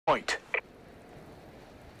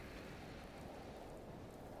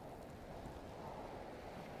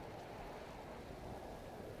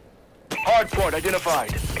Hardpoint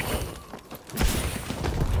identified.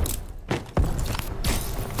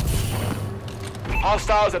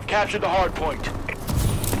 Hostiles have captured the hardpoint.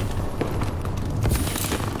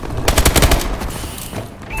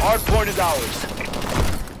 Hardpoint is ours.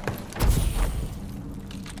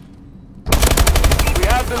 We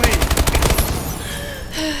have the lead.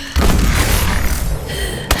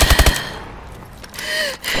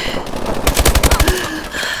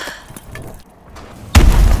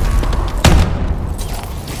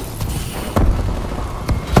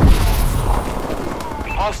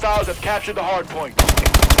 Hostiles have captured the hardpoint.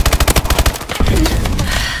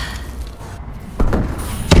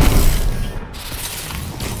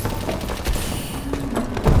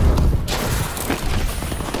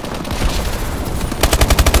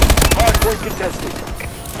 Hardpoint contested.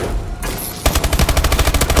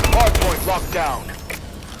 Hardpoint locked down.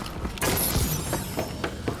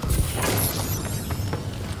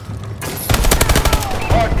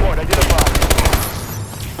 Hardpoint identified.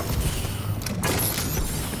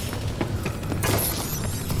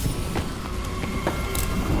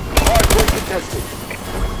 Contested.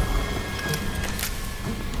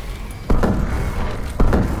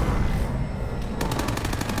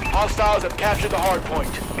 Hostiles have captured the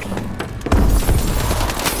hardpoint.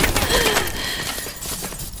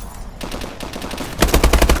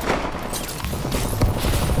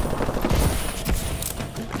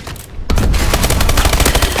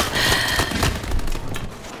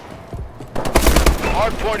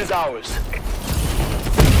 Hardpoint is ours.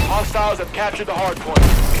 Hostiles have captured the hardpoint.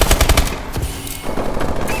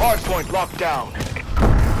 Hardpoint locked down.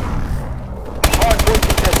 Hardpoint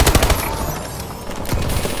contested.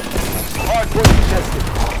 Hardpoint contested.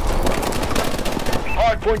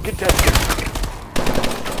 Hardpoint contested.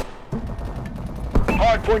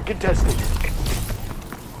 Hardpoint contested.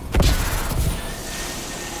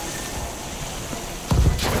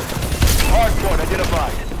 Hardpoint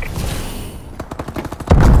identified.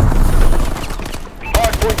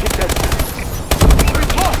 Hardpoint contested.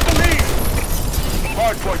 We've lost the lead!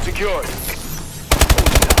 Hardpoint secured.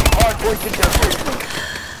 Hardpoint contested.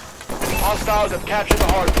 Hostiles have captured the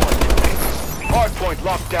hardpoint. Hardpoint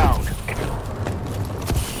locked down.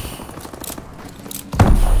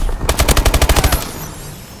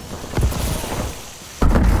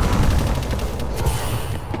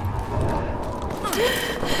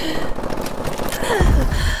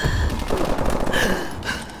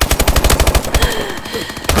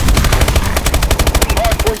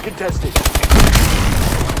 Hardpoint contested.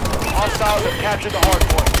 Hostiles have captured the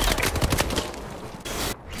hardpoint.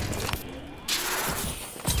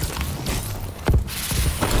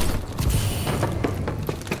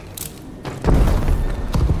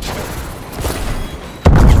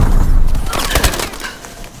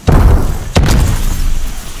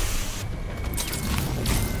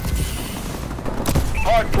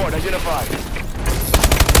 Hardpoint identified.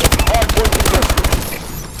 Hardpoint contested.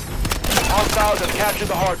 Hostiles have captured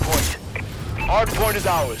the hardpoint. Hardpoint is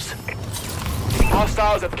ours.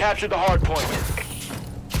 Hostiles have captured the hardpoint.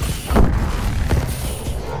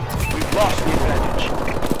 We've lost the advantage.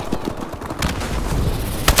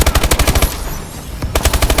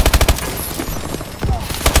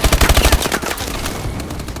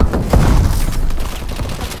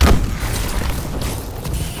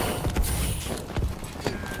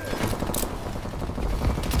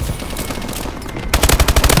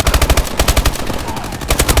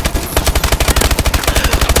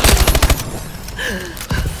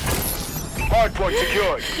 Hardpoint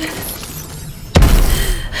secured.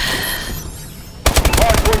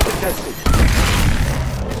 Hardpoint contested.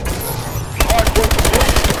 Hardpoint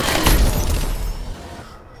secured.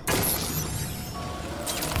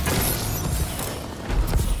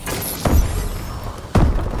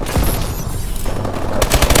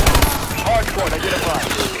 Hardpoint identified.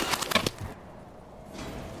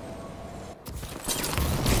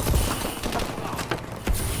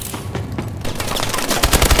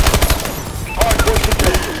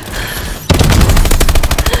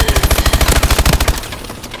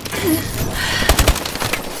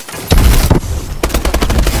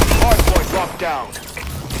 Hardpoint locked down.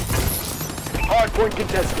 Hardpoint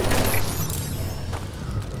contested.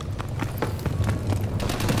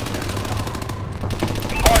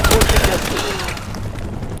 Hardpoint contested.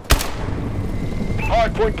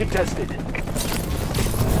 Hardpoint contested.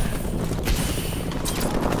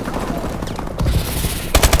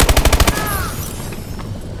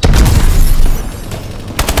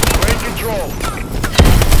 Range control.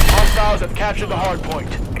 Hostiles have captured the hardpoint.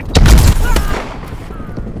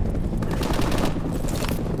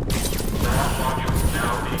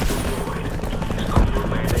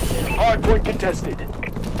 Hardpoint contested.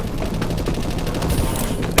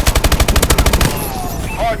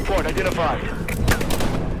 Hardpoint identified.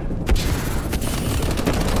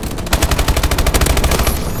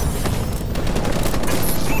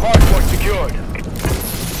 Hardpoint secured.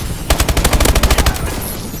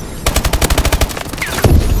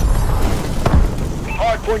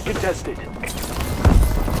 Hardpoint contested.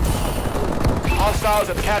 Hostiles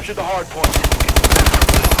have captured the hardpoint.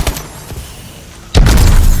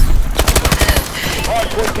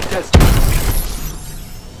 Hardpoint contested.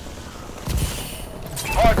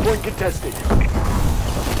 Hardpoint contested.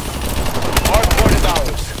 Hardpoint is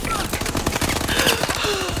ours.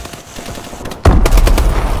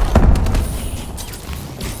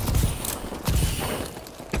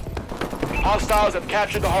 Hostiles have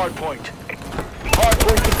captured the hardpoint.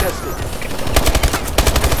 Hardpoint contested.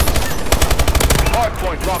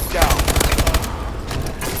 Hardpoint locked down.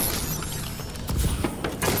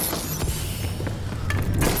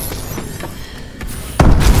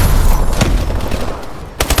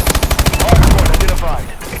 Hardpoint identified.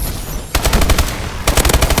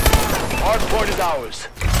 Hardpoint is ours.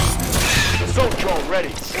 Assault drone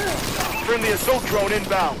ready. Friendly assault drone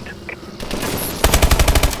inbound.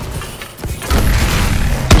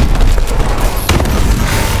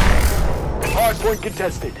 Hardpoint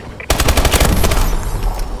contested.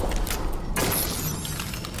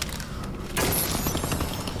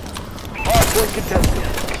 Hardpoint contested.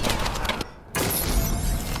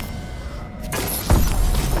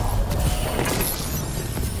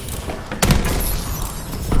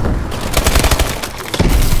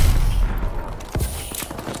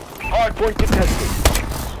 Hardpoint contested.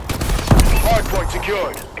 Hardpoint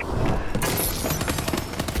secured.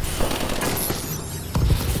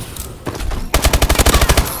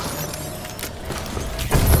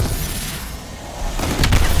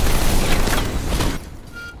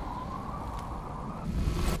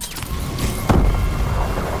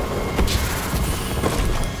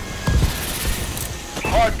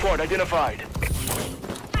 Hardpoint identified.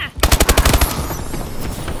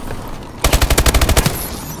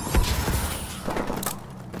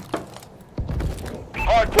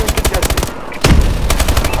 Hardpoint contested.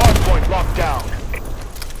 Hardpoint locked down.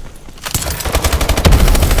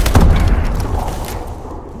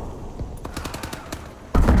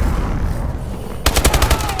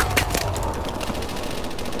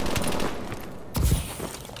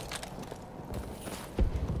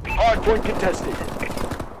 Hardpoint contested.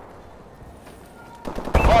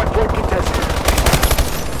 Hardpoint contested.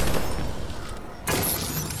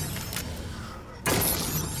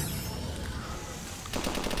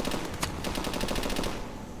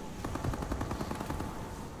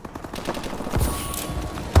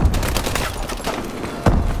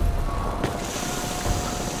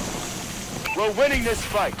 We're winning this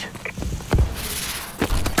fight.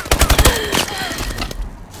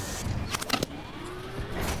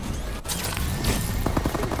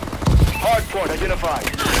 Hardpoint identified.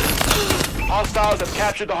 Hostiles have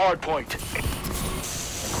captured the hardpoint.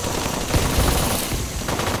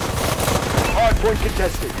 Hardpoint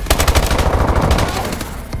contested.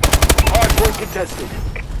 Hardpoint contested.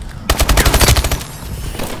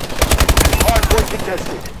 Hardpoint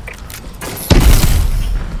contested.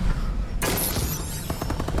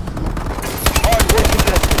 Hardpoint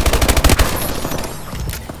contested.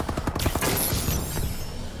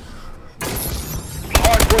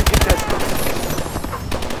 Hardpoint contested.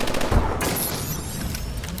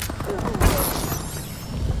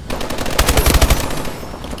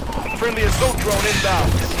 Friendly assault drone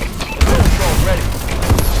inbound. Assault drone ready.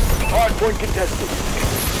 Hardpoint contested.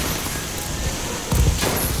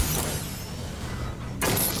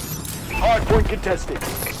 Hardpoint contested.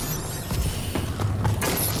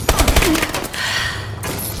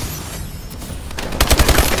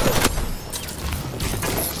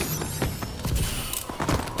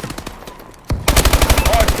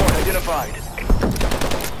 Hardpoint identified.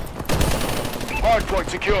 Hardpoint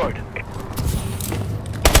secured.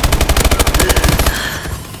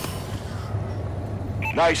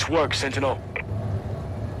 Nice work, Sentinel.